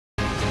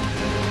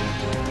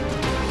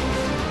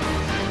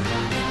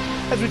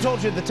As we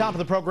told you at the top of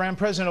the program,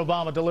 President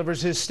Obama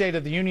delivers his State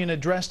of the Union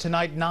address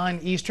tonight, 9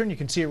 Eastern. You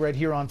can see it right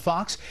here on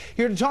Fox.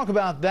 Here to talk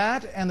about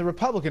that and the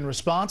Republican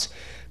response,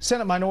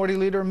 Senate Minority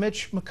Leader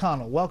Mitch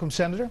McConnell. Welcome,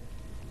 Senator.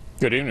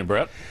 Good evening,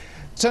 Brett.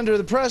 Senator,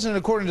 the president,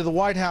 according to the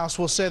White House,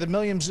 will say that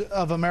millions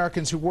of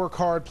Americans who work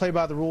hard, play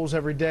by the rules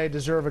every day,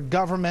 deserve a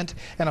government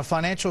and a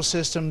financial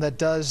system that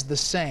does the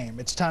same.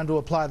 It's time to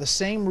apply the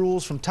same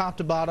rules from top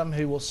to bottom.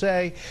 He will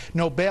say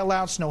no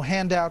bailouts, no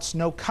handouts,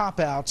 no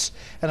cop-outs,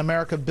 and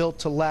America built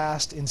to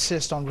last.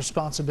 Insist on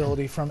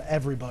responsibility from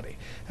everybody.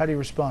 How do you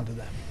respond to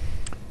that?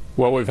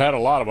 Well, we've had a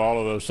lot of all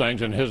of those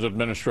things in his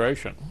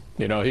administration.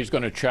 You know, he's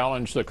going to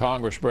challenge the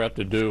Congress, Brett,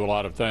 to do a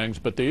lot of things,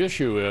 but the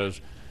issue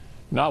is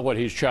not what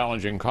he's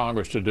challenging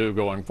Congress to do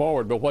going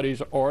forward, but what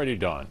he's already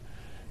done.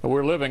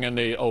 We're living in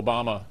the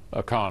Obama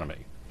economy.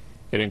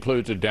 It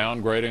includes a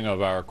downgrading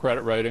of our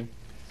credit rating,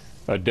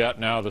 a debt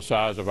now the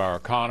size of our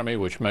economy,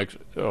 which makes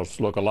us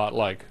look a lot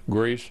like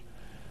Greece,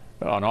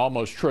 an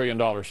almost $1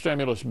 trillion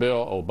stimulus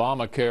bill,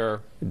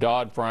 Obamacare,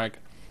 Dodd-Frank,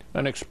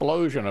 an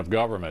explosion of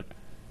government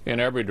in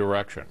every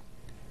direction.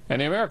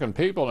 And the American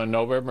people in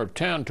November of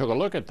 10 took a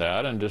look at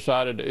that and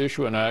decided to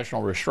issue a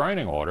national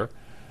restraining order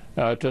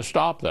to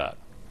stop that.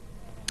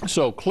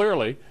 So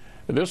clearly,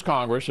 this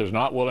Congress is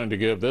not willing to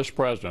give this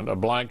president a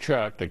blank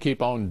check to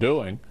keep on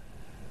doing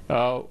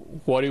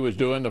what he was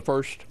doing the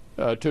first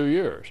 2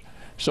 years.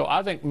 So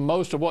I think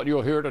most of what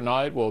you'll hear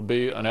tonight will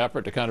be an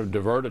effort to kind of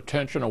divert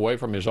attention away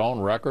from his own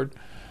record.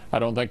 I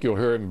don't think you'll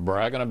hear him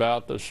bragging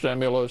about the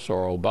stimulus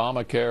or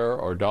Obamacare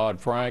or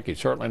Dodd-Frank. He's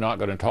certainly not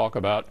going to talk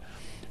about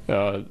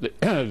the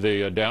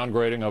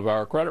downgrading of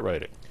our credit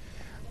rating.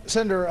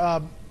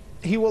 Senator,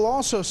 he will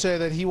also say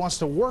that he wants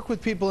to work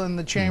with people in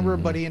the chamber,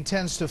 but he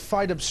intends to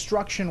fight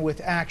obstruction with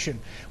action.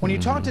 When you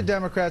talk to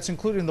Democrats,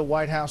 including the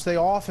White House, they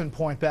often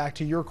point back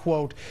to your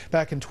quote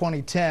back in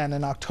 2010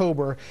 in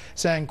October,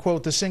 saying,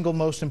 quote, the single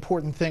most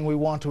important thing we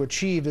want to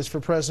achieve is for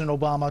President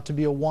Obama to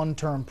be a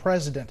one-term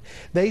president.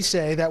 They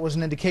say that was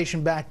an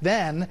indication back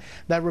then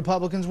that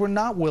Republicans were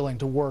not willing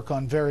to work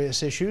on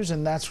various issues,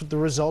 and that's the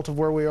result of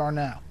where we are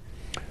now.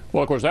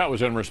 Well, of course, that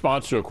was in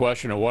response to a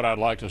question of what I'd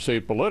like to see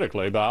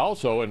politically, but I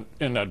also,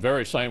 in that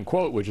very same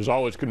quote, which is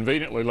always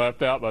conveniently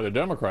left out by the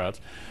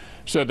Democrats,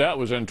 said that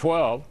was in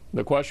 12.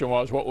 The question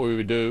was, what will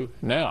we do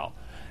now?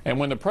 And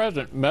when the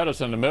president met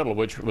us in the middle,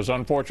 which was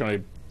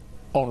unfortunately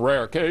on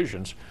rare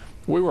occasions,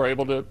 we were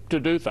able to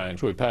do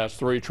things. We passed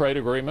 3 trade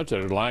agreements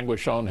that had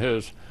languished on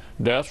his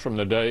desk from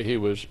the day he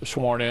was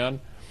sworn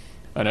in,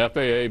 an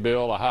FAA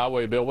bill, a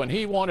highway bill. When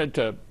he wanted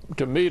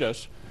to meet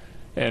us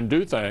and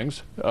do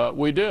things,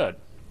 we did.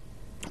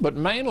 But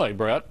mainly,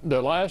 Brett,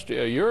 the last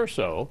year or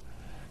so,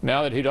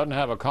 now that he doesn't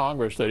have a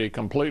Congress that he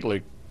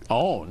completely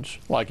owns,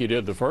 like he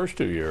did the first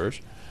 2 years,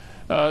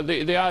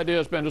 the idea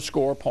has been to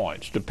score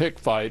points, to pick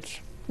fights,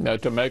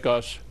 to make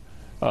us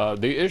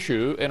the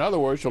issue. In other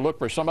words, to look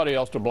for somebody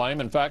else to blame.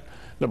 In fact,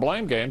 the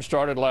blame game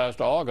started last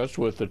August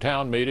with the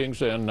town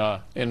meetings in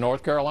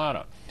North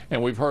Carolina.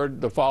 And we've heard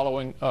the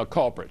following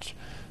culprits: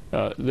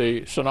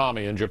 the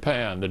tsunami in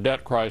Japan, the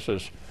debt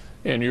crisis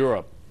in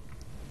Europe,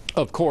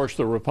 of course,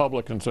 the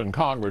Republicans in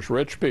Congress,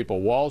 rich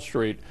people, Wall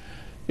Street.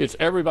 It's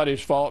everybody's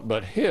fault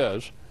but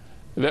his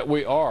that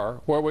we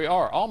are where we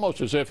are, almost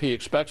as if he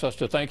expects us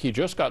to think he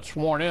just got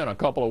sworn in a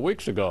couple of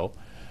weeks ago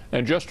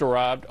and just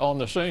arrived on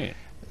the scene.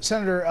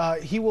 Senator,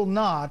 he will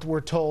not, we're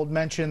told,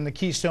 mention the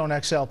Keystone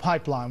XL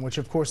pipeline, which,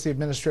 of course, the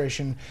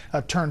administration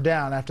turned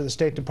down after the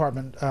State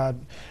Department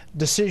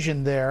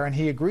decision there, and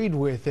he agreed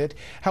with it.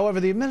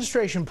 However, the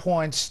administration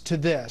points to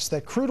this,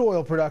 that crude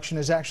oil production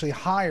is actually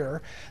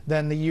higher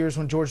than the years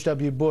when George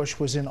W. Bush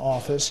was in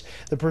office.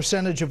 The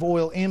percentage of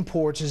oil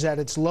imports is at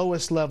its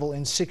lowest level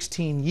in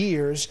 16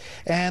 years,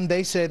 and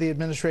they say the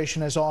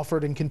administration has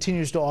offered and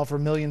continues to offer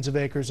millions of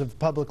acres of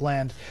public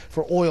land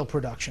for oil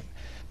production.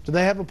 Do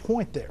they have a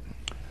point there?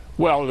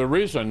 Well, the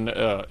reason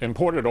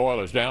imported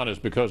oil is down is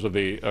because of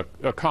the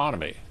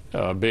economy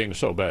being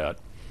so bad.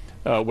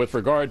 With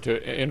regard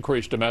to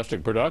increased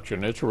domestic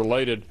production, it's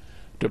related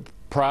to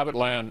private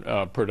land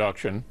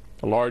production,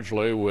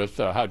 largely with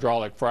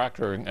hydraulic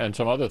fracturing and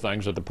some other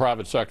things that the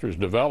private sector has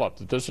developed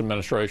that this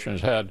administration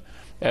has had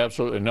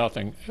absolutely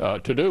nothing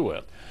to do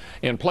with.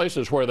 In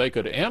places where they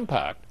could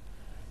impact,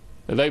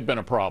 they've been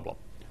a problem.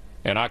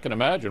 And I can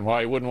imagine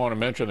why he wouldn't want to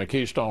mention the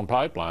Keystone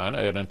Pipeline,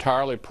 an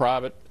entirely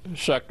private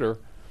sector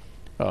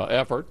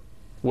effort,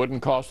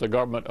 wouldn't cost the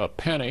government a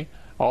penny.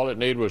 All it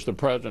needed was the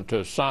president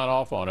to sign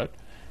off on it.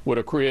 Would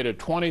have created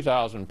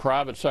 20,000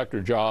 private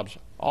sector jobs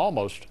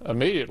almost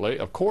immediately.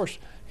 Of course,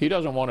 he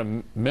doesn't want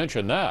to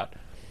mention that.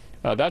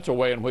 That's a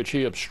way in which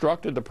he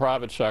obstructed the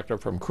private sector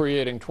from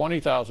creating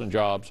 20,000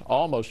 jobs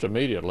almost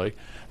immediately.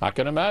 I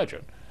can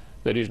imagine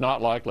that he's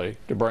not likely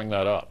to bring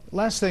that up.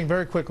 Last thing,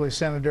 very quickly,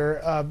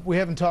 Senator. We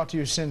haven't talked to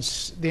you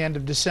since the end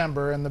of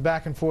December and the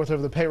back and forth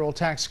over the payroll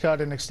tax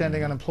cut and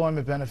extending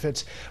unemployment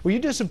benefits. Were you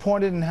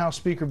disappointed in how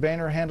Speaker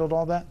Boehner handled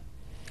all that?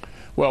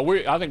 Well,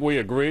 I think we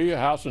agree,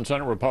 House and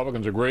Senate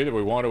Republicans agree that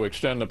we want to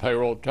extend the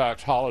payroll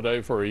tax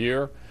holiday for a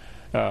year.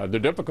 The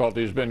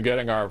difficulty has been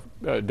getting our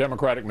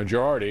Democratic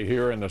majority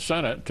here in the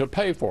Senate to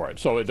pay for it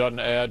so it doesn't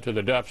add to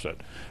the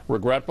deficit.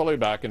 Regretfully,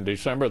 back in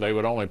December, they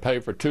would only pay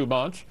for 2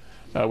 months.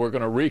 We're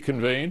going to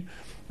reconvene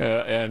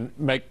and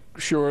make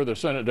sure the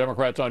Senate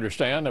Democrats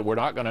understand that we're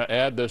not going to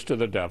add this to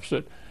the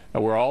deficit.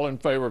 We're all in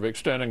favor of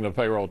extending the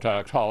payroll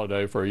tax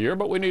holiday for a year,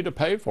 but we need to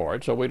pay for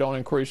it so we don't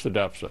increase the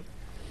deficit.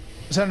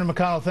 Senator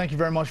McConnell, thank you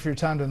very much for your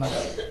time tonight.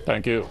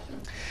 Thank you.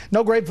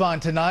 No grapevine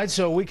tonight,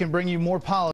 so we can bring you more policy.